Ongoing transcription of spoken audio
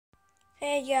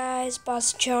Hey guys,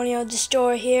 Boss Antonio the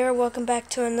Store here. Welcome back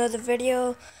to another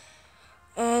video.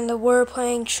 And we're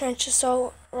playing Trench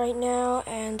Assault right now,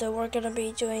 and we're gonna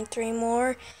be doing 3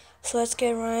 more. So let's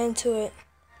get right into it.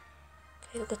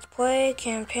 Okay, let's play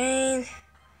campaign.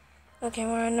 Okay,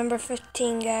 we're on number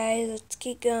 15, guys. Let's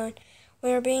keep going.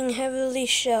 We're being heavily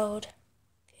shelled.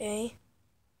 Okay.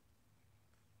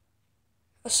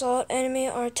 Assault enemy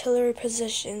artillery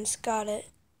positions. Got it.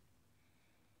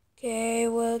 Okay,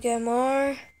 we'll get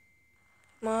more.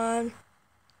 Come on.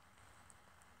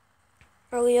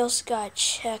 Or we also gotta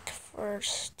check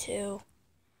first too.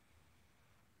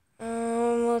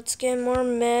 Let's get more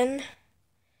men.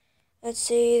 Let's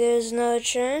see, there's another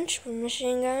trench,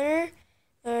 machine gunner,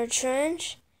 another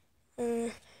trench,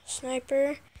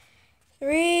 sniper,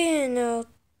 three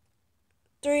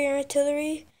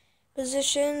artillery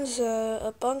positions,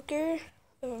 a bunker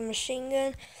with a machine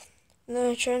gun,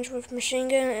 another trench with machine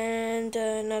gun, and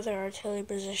another artillery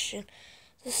position.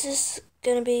 This is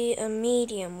gonna be a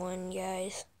medium one,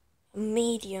 guys. A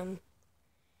medium.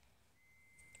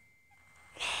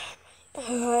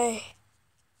 Oh.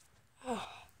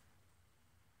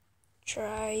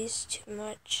 Tries too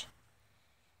much.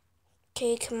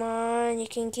 Okay, come on. You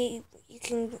can do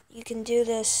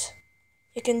this.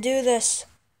 You can do this.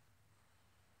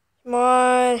 Come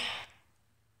on.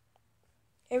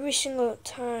 Every single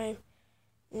time.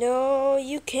 No,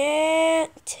 you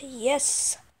can't.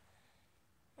 Yes.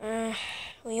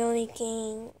 We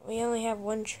only have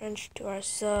one trench to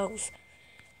ourselves.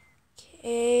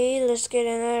 Okay, let's get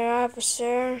another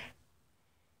officer.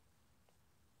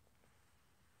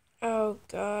 Oh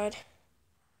God.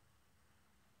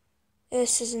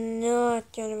 This is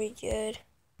not gonna be good.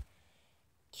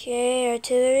 Okay,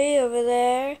 artillery over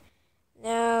there.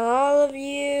 Now all of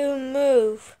you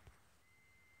move.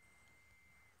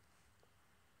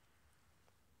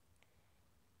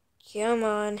 Come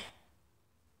on.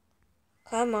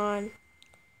 Come on.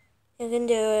 You can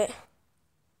do it.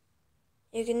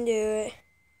 You can do it.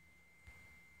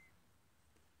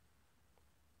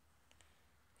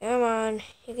 Come on.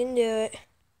 You can do it.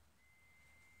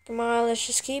 Come on, let's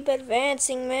just keep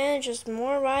advancing, man. Just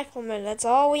more riflemen. That's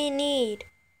all we need.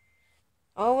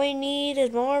 All we need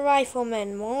is more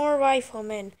riflemen. More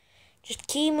riflemen. Just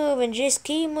keep moving. Just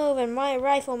keep moving. My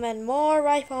riflemen. More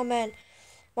riflemen.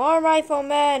 More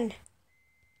riflemen.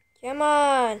 Come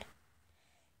on.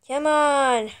 Come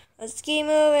on. Let's keep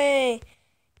moving.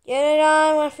 Get it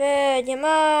on with it. Come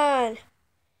on.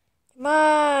 Come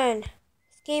on.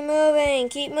 Let's keep moving.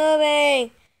 Keep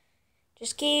moving.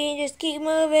 Just keep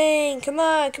moving. Come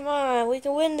on, come on. We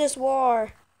can win this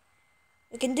war.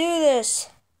 We can do this.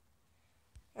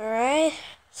 Alright.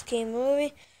 Let's keep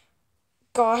moving.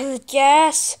 God, the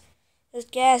gas. There's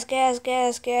gas.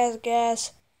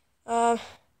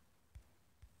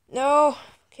 No.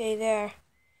 Okay, there.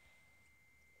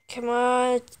 Come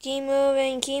on. Keep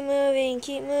moving.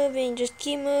 Just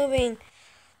keep moving.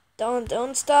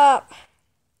 Don't stop.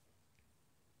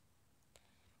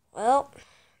 Well.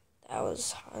 That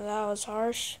was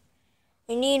harsh.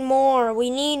 We need more.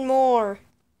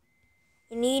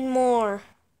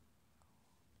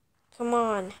 Come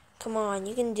on.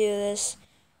 You can do this.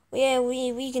 Yeah,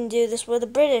 we can do this. We're the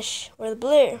British. We're the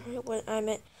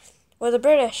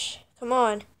British. Come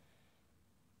on.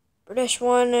 British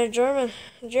won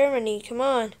Germany. Come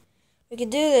on. We can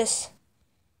do this.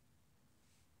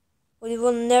 We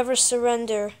will never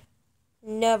surrender.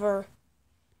 Never.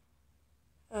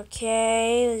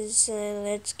 Okay,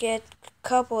 let's get a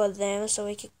couple of them so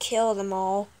we can kill them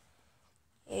all.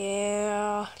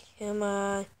 Yeah, come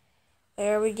on.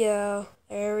 There we go.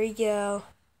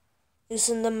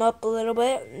 Loosen them up a little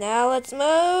bit. Now let's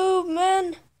move,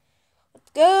 men.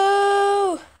 Let's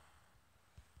go.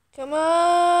 Come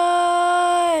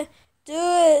on. Do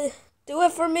it. Do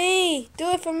it for me.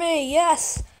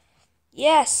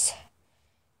 Yes.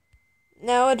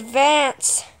 Now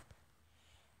advance.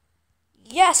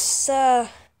 Yes,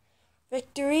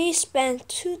 victory. Spent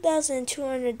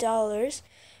 $2,200.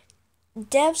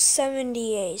 Deaths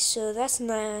 78. So that's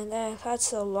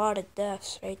a lot of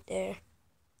deaths right there.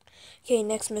 Okay,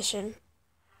 next mission.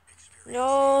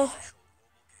 No,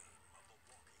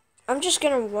 I'm just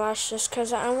gonna watch this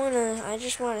because I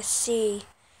just wanna see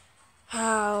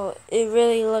how it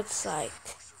really looks like.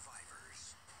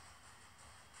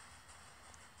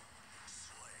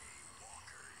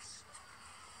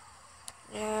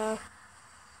 Yeah.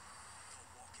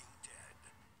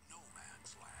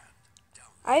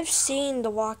 I've seen The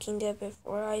Walking Dead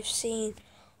before. I've seen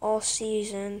all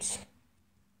seasons.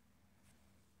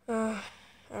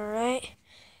 Alright.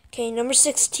 Okay, number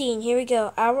 16. Here we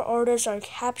go. Our orders are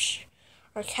capture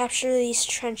these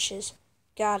trenches.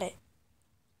 Got it.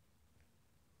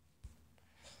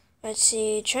 Let's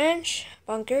see. Trench,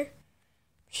 bunker,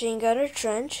 machine gunner,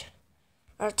 trench,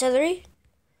 artillery,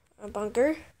 a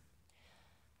bunker,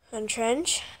 and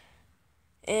trench,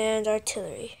 and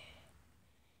artillery.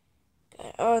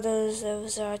 Oh, those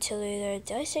artillery there.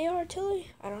 Did I say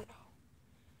artillery? I don't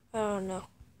know.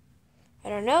 I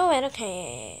don't know, and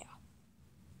okay.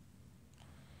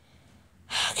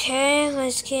 Okay,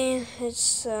 let's get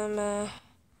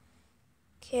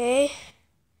okay.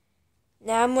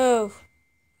 Now move.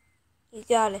 You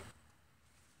got it.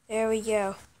 There we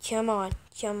go. Come on.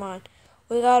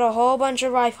 We got a whole bunch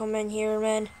of riflemen here,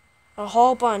 man. A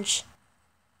whole bunch.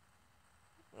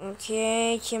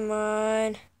 Okay, come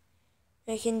on.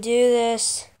 We can do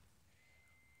this.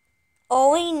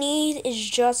 All we need is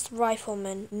just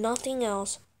riflemen, nothing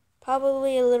else.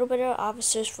 Probably a little bit of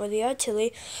officers for the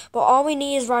artillery, but all we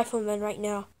need is riflemen right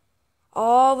now.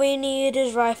 All we need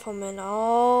is riflemen.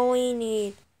 All we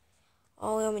need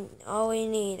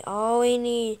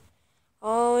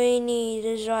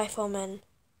is riflemen.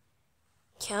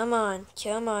 Come on,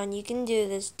 you can do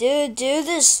this. Dude, do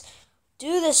this.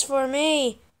 Do this for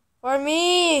me.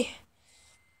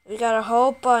 We got a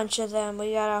whole bunch of them.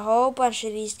 We got a whole bunch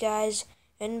of these guys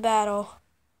in battle.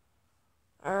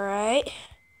 Alright.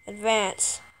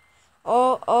 Advance.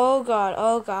 Oh God.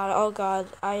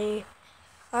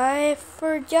 I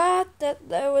forgot that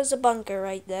there was a bunker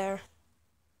right there.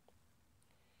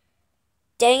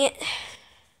 Dang it.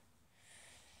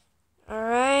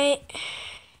 Alright.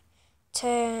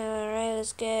 Alright,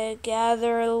 let's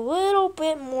gather a little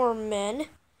bit more men.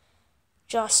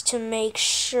 Just to make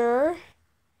sure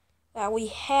that we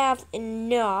have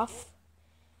enough.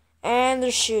 And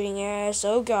they're shooting at us.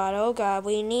 Oh God,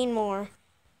 we need more.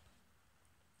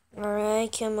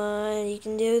 Alright, come on, you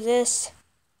can do this.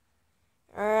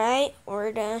 Alright,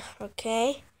 we're done.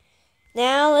 Okay.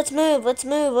 Now let's move. Okay,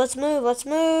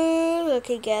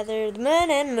 gather the men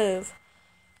and move.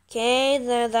 Okay,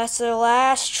 that's their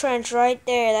last trench right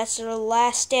there. That's their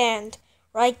last stand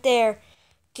right there.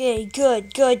 Okay,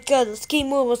 good. Let's keep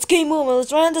moving.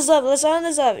 Let's round this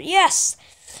up. Yes!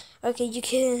 Okay, you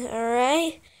can,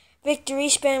 alright. Victory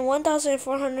spent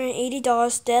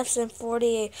 $1,480, deaths and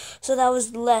 48. So that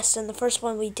was less than the first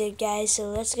one we did, guys. So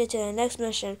let's get to the next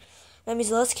mission. That means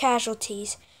less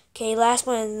casualties. Okay, last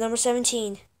one, number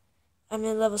 17. I'm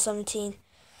in level 17.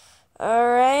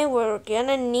 Alright, we're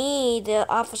gonna need the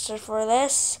officer for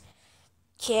this.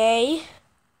 Okay.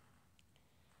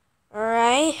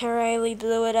 Alright, we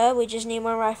blew it up. We just need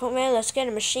more riflemen. Let's get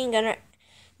a machine gunner.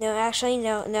 No, actually,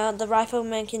 no, the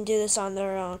riflemen can do this on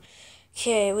their own.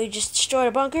 Okay, we just destroyed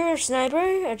a bunker, a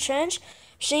sniper, a trench,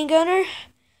 machine gunner,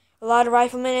 a lot of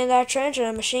riflemen in that trench, and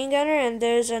a machine gunner, and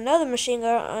there's another machine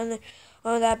gunner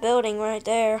on that building right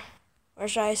there. Or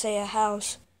should I say a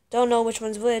house? Don't know which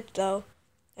one's which, though.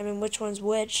 Which one's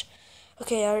which.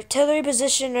 Okay, artillery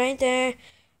position right there.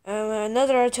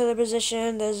 Another artillery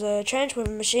position. There's a trench with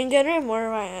a machine gunner,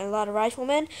 a lot of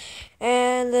riflemen,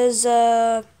 and there's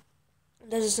a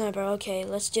sniper. Okay,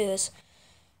 let's do this.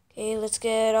 Okay, let's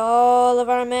get all of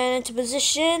our men into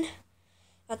position.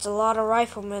 That's a lot of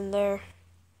riflemen there.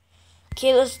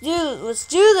 Okay, let's do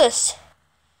this.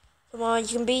 Come on, you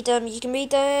can beat them.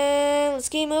 Let's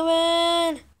keep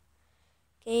moving.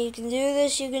 Okay, you can do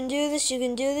this.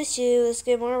 Let's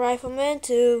get more riflemen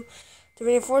to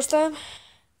reinforce them.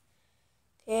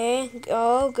 Okay,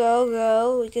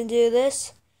 go. We can do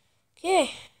this.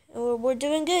 Okay, we're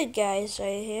doing good, guys,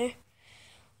 right here.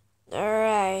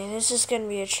 Alright, this is gonna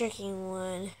be a tricky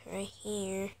one right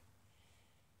here.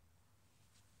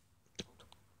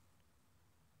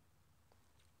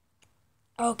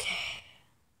 Okay.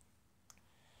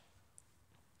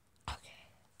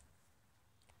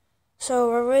 So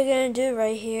what we're gonna do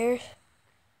right here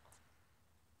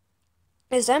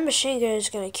is that machine gun is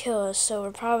gonna kill us, so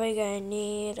we're probably gonna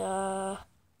need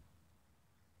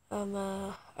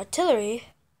artillery.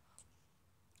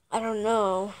 I don't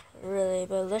know really,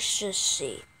 but let's just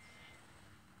see.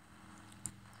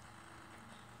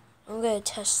 I'm gonna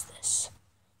test this.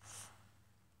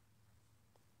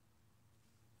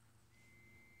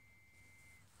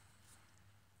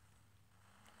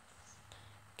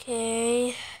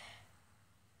 Okay.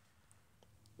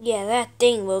 Yeah, that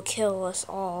thing will kill us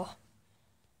all.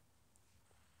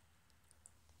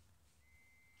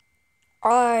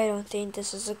 I don't think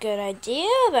this is a good idea,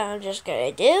 but I'm just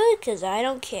gonna do it because I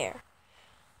don't care.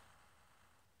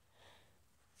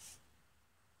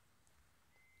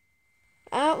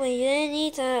 Oh, we didn't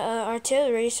need the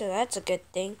artillery, so that's a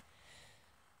good thing.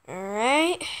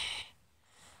 Alright.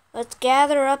 Let's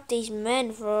gather up these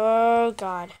men for... Oh,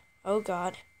 God.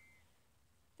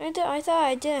 I thought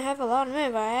I didn't have a lot of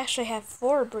men, but I actually have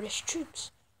 4 British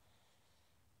troops.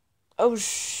 Oh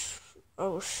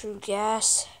shoot,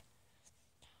 gas.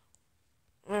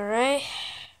 Alright.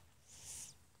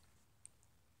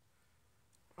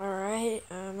 Alright,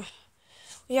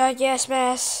 we got gas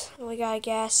masks. We got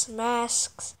gas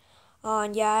masks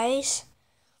on, guys.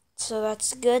 So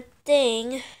that's a good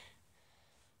thing.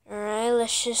 Alright,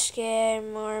 let's just get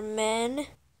more men.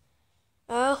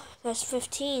 Oh, that's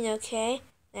 15, okay.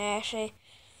 Actually,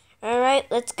 alright,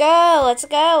 let's go,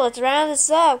 let's round this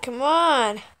up, come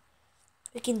on.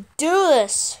 We can do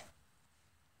this.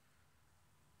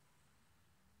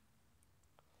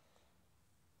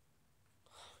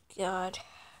 God.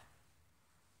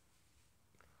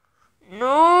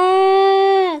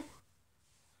 No!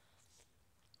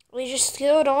 We just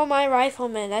killed all my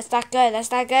riflemen. That's not good,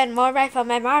 that's not good. More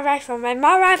riflemen, more riflemen,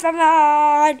 more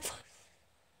riflemen!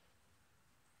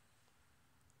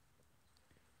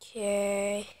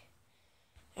 Okay.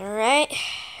 Alright.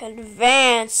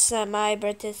 Advance, my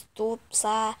British troops.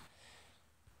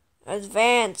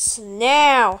 Advance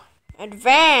now.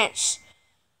 Advance.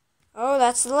 Oh,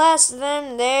 that's less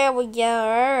than. There we go.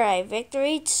 Alright.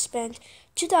 Victory. Spent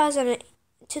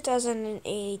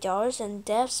 $2,080 and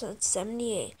deaths at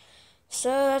 78. So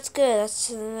that's good. That's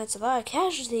a lot of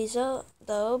casualties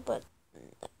though, but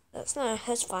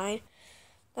that's fine.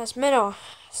 That's middle.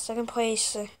 Second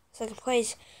place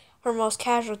for most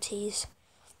casualties.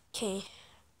 Okay.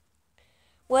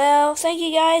 Well, thank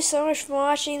you guys so much for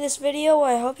watching this video.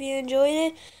 I hope you enjoyed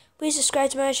it. Please subscribe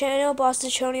to my channel, Boss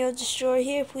Antonio Destroyer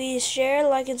here. Please share,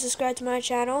 like, and subscribe to my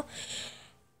channel.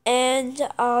 And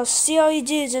I'll see all you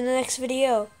dudes in the next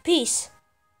video. Peace.